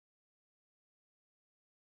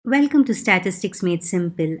Welcome to Statistics Made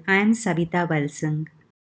Simple. I am Savita Balsang.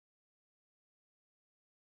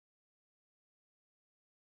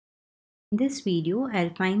 In this video, I'll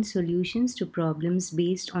find solutions to problems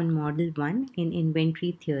based on Model 1 in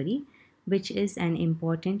inventory theory, which is an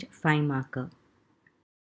important phi marker.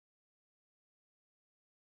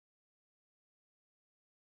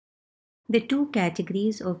 The two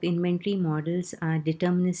categories of inventory models are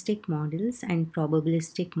deterministic models and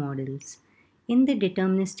probabilistic models. In the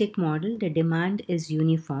deterministic model, the demand is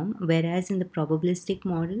uniform, whereas in the probabilistic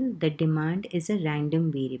model, the demand is a random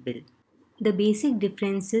variable. The basic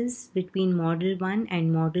differences between Model 1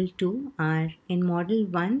 and Model 2 are in Model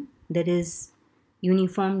 1 there is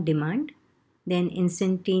uniform demand, then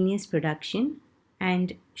instantaneous production,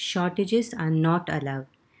 and shortages are not allowed,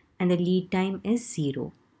 and the lead time is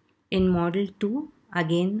 0. In Model 2,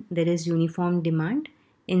 again there is uniform demand,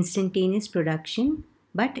 instantaneous production,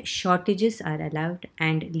 but shortages are allowed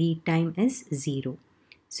and lead time is 0.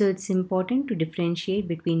 So it's important to differentiate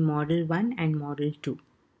between Model 1 and Model 2.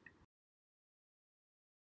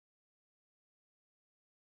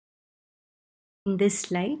 In this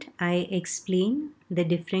slide, I explain the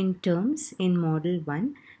different terms in Model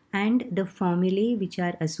 1 and the formulae which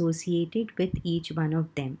are associated with each one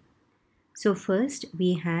of them. So first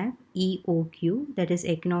we have EOQ, that is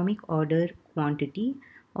economic order quantity,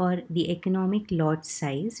 or the economic lot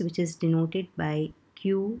size, which is denoted by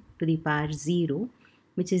Q to the power 0,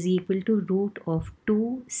 which is equal to root of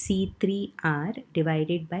 2 C3R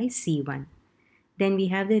divided by C1. Then we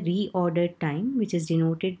have the reorder time, which is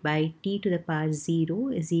denoted by T to the power 0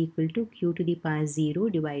 is equal to Q to the power 0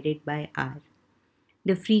 divided by R.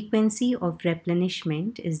 The frequency of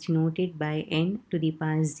replenishment is denoted by N to the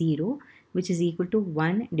power 0, which is equal to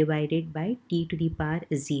 1 divided by T to the power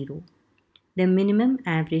 0. The minimum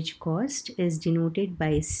average cost is denoted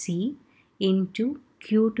by C into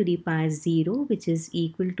Q to the power 0, which is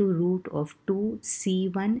equal to root of 2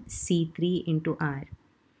 C1 C3 into R.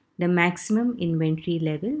 The maximum inventory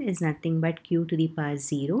level is nothing but Q to the power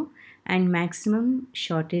 0, and maximum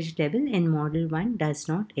shortage level in Model 1 does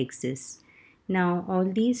not exist. Now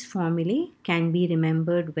all these formulae can be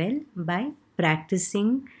remembered well by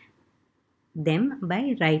practicing them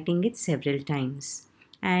by writing it several times.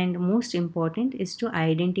 And most important is to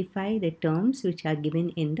identify the terms which are given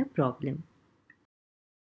in the problem.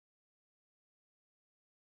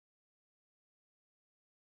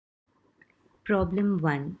 Problem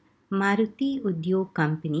 1. Maruti Udyog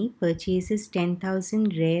Company purchases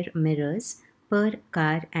 10,000 rare mirrors per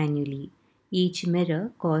car annually. Each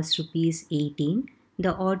mirror costs Rs 18.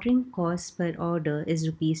 The ordering cost per order is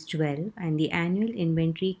Rs 12 and the annual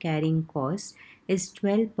inventory carrying cost is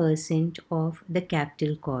 12% of the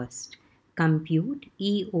capital cost. Compute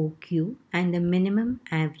EOQ and the minimum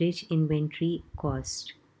average inventory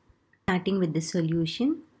cost. Starting with the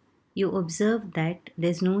solution, you observe that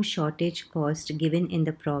there's no shortage cost given in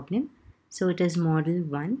the problem, so it is Model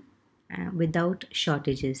 1 without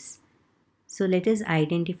shortages. So let us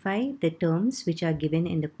identify the terms which are given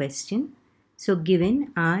in the question. So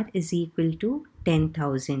given R is equal to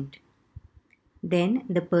 10,000. Then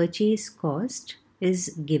the purchase cost is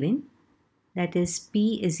given, that is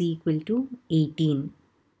P is equal to 18.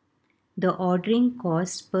 The ordering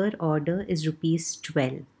cost per order is Rs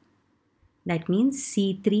 12. That means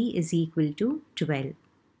C3 is equal to 12.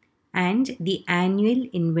 And the annual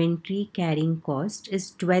inventory carrying cost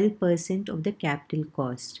is 12% of the capital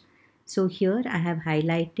cost. So here I have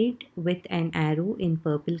highlighted with an arrow in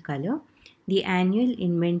purple color. The annual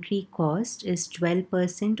inventory cost is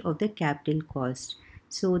 12% of the capital cost.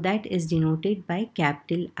 So that is denoted by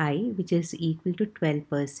capital I, which is equal to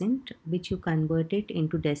 12%, which you convert it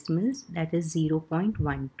into decimals, that is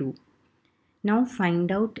 0.12. Now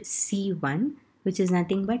find out C1, which is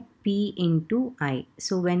nothing but P into I.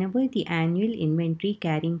 So whenever the annual inventory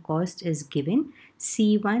carrying cost is given,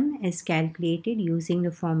 C1 is calculated using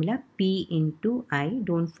the formula P into I.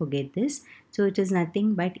 Don't forget this. So it is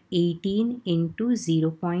nothing but 18 into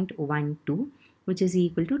 0.12, which is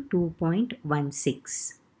equal to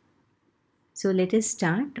 2.16. So let us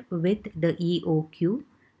start with the EOQ.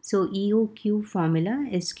 So EOQ formula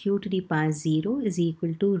is Q to the power 0 is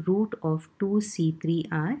equal to root of 2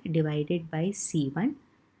 C3R divided by C1,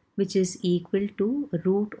 which is equal to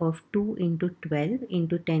root of 2 into 12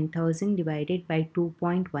 into 10,000 divided by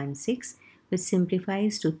 2.16, which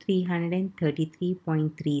simplifies to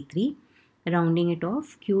 333.33. Rounding it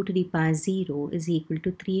off, Q to the power 0 is equal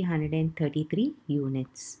to 333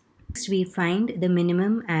 units. Next, we find the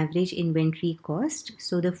minimum average inventory cost.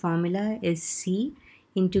 So the formula is C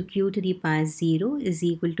into Q to the power 0 is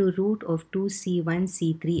equal to root of 2 C1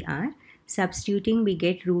 C3R. Substituting, we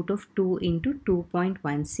get root of 2 into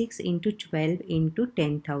 2.16 into 12 into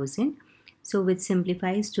 10,000. So which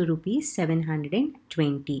simplifies to rupees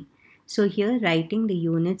 720. So here writing the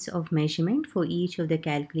units of measurement for each of the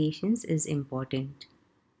calculations is important.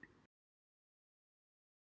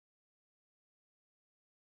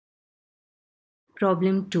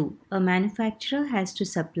 Problem 2. A manufacturer has to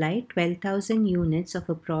supply 12,000 units of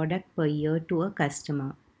a product per year to a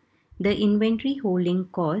customer. The inventory holding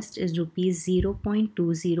cost is rupees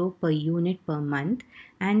 0.20 per unit per month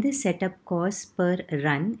and the setup cost per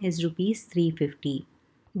run is rupees 350.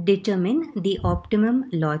 Determine the optimum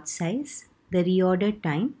lot size, the reorder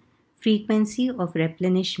time, frequency of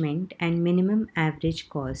replenishment and minimum average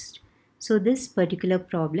cost. So this particular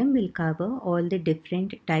problem will cover all the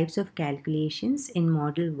different types of calculations in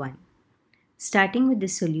Model 1. Starting with the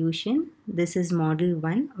solution, this is Model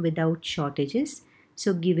 1 without shortages.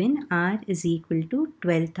 So given R is equal to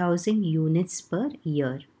 12,000 units per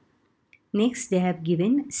year. Next, they have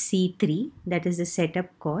given C3, that is the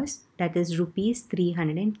setup cost, that is rupees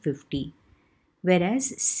 350.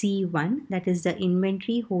 Whereas C1, that is the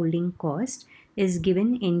inventory holding cost, is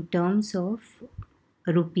given in terms of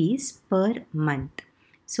rupees per month.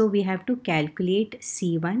 So we have to calculate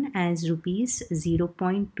C1 as rupees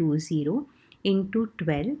 0.20 into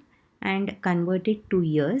 12 and convert it to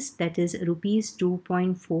years, that is rupees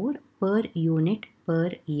 2.4 per unit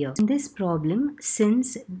per year. In this problem,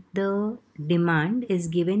 since the demand is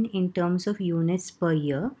given in terms of units per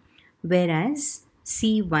year, whereas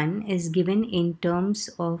C1 is given in terms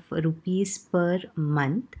of rupees per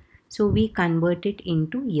month, so we convert it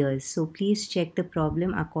into years. So please check the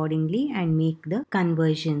problem accordingly and make the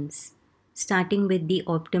conversions. Starting with the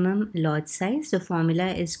optimum lot size, the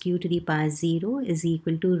formula is q to the power 0 is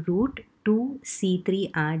equal to root 2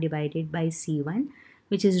 C3R divided by C1,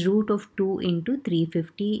 which is root of 2 into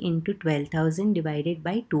 350 into 12,000 divided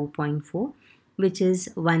by 2.4, which is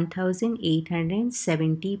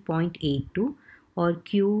 1870.82, or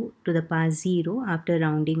q to the power 0 after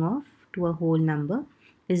rounding off to a whole number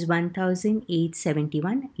is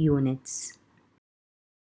 1871 units.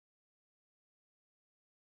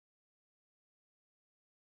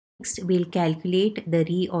 Next, we'll calculate the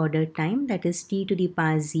reorder time, that is t to the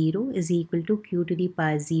power 0 is equal to q to the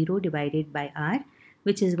power 0 divided by r,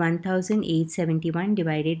 which is 1871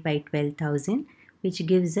 divided by 12,000, which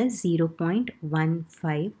gives us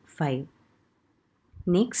 0.155.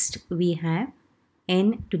 Next, we have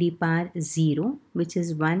n to the power 0, which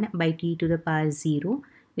is 1 by t to the power 0,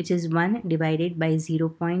 which is 1 divided by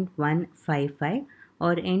 0.155,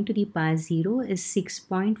 or n to the power 0 is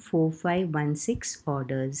 6.4516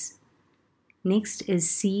 orders. Next is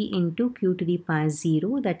c into q to the power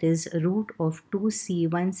 0, that is root of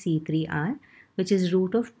 2c1 c3r, which is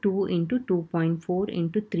root of 2 into 2.4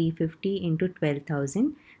 into 350 into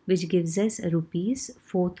 12,000, which gives us rupees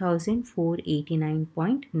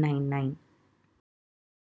 4,489.99.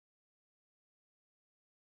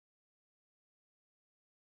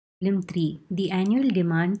 Problem 3. The annual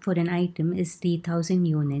demand for an item is 3,000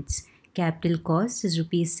 units. Capital cost is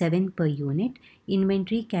rupees 7 per unit.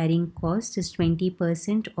 Inventory carrying cost is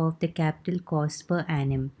 20% of the capital cost per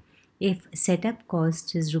annum. If setup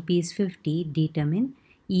cost is rupees 50, determine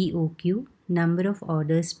EOQ, number of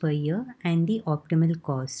orders per year, and the optimal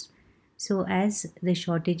cost. So as the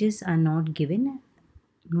shortages are not given,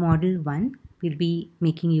 Model 1 will be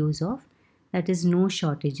making use of, that is no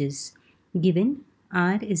shortages. Given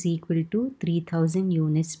R is equal to 3000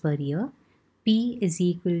 units per year, P is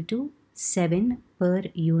equal to 7 per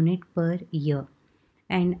unit per year,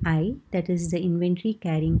 and I, that is the inventory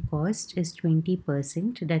carrying cost, is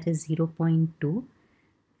 20%, that is 0.2,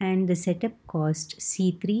 and the setup cost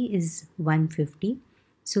C3 is 150.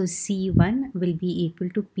 So C1 will be equal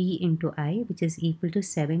to P into I, which is equal to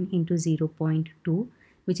 7 into 0.2,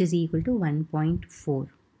 which is equal to 1.4.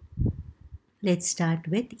 Let's start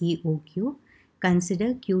with EOQ.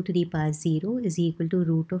 Consider q to the power 0 is equal to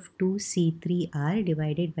root of 2 C3R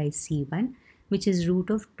divided by C1, which is root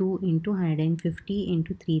of 2 into 150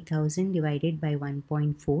 into 3000 divided by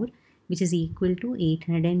 1.4, which is equal to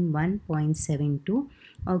 801.72,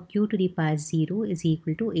 or q to the power 0 is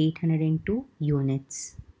equal to 802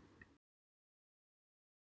 units.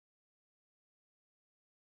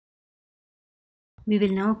 We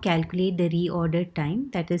will now calculate the reorder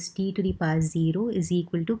time, that is t to the power 0 is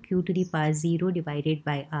equal to q to the power 0 divided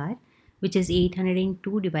by r, which is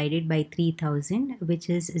 802 divided by 3000, which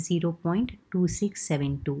is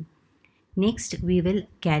 0.2672. Next, we will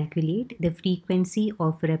calculate the frequency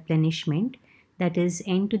of replenishment, that is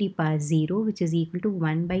n to the power 0, which is equal to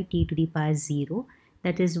 1 by t to the power 0,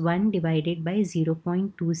 that is 1 divided by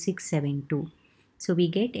 0.2672. So we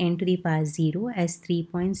get n to the power 0 as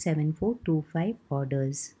 3.7425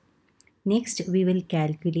 orders. Next, we will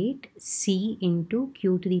calculate C into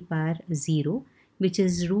q to the power 0, which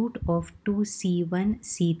is root of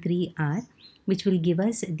 2C1C3R, which will give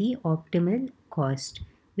us the optimal cost,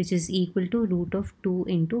 which is equal to root of 2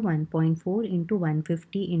 into 1.4 into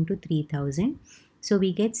 150 into 3000. So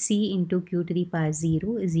we get C into q to the power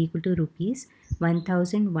 0 is equal to rupees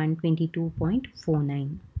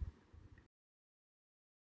 1122.49.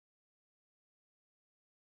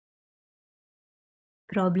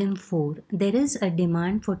 Problem 4. There is a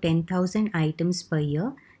demand for 10,000 items per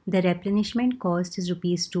year. The replenishment cost is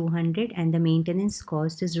rupees 200 and the maintenance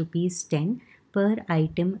cost is rupees 10 per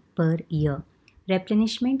item per year.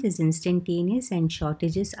 Replenishment is instantaneous and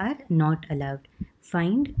shortages are not allowed.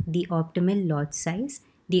 Find the optimal lot size,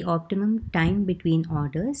 the optimum time between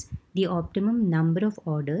orders, the optimum number of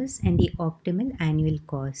orders, and the optimal annual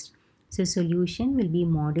cost. So solution will be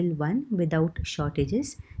model 1 without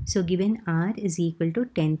shortages. So given R is equal to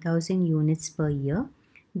 10,000 units per year,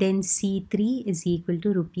 then C3 is equal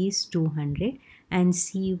to rupees 200 and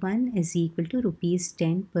C1 is equal to rupees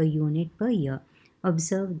 10 per unit per year.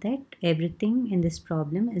 Observe that everything in this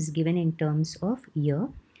problem is given in terms of year.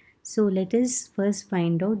 So let us first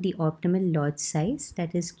find out the optimal lot size,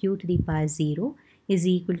 that is q to the power 0 is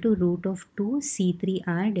equal to root of 2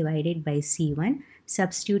 C3R divided by C1.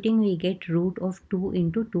 Substituting, we get root of 2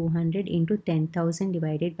 into 200 into 10,000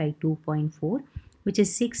 divided by 2.4, which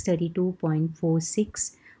is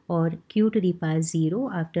 632.46, or q to the power 0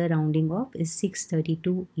 after rounding off is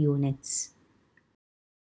 632 units.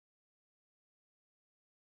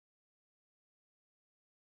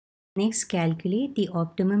 Next, calculate the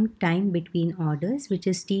optimum time between orders, which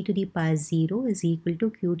is t to the power 0 is equal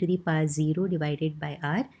to q to the power 0 divided by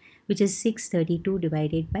r, which is 632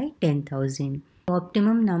 divided by 10,000.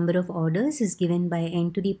 Optimum number of orders is given by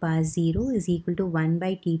n to the power 0 is equal to 1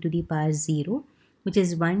 by t to the power 0, which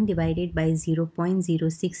is 1 divided by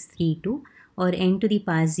 0.0632, or n to the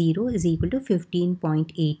power 0 is equal to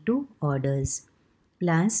 15.82 orders.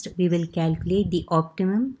 Last, we will calculate the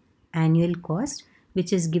optimum annual cost,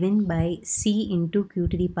 which is given by C into q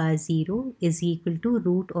to the power 0 is equal to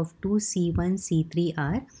root of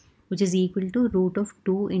 2C1C3R, which is equal to root of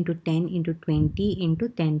 2 into 10 into 20 into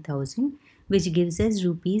 10,000, which gives us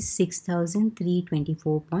rupees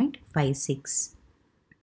 6,324.56.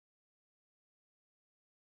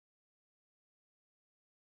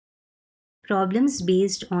 Problems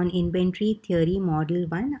based on inventory theory model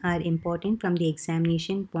 1 are important from the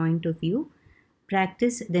examination point of view.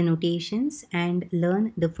 Practice the notations and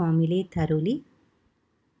learn the formulae thoroughly.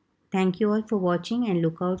 Thank you all for watching and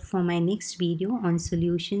look out for my next video on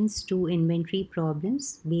solutions to inventory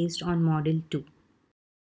problems based on model 2.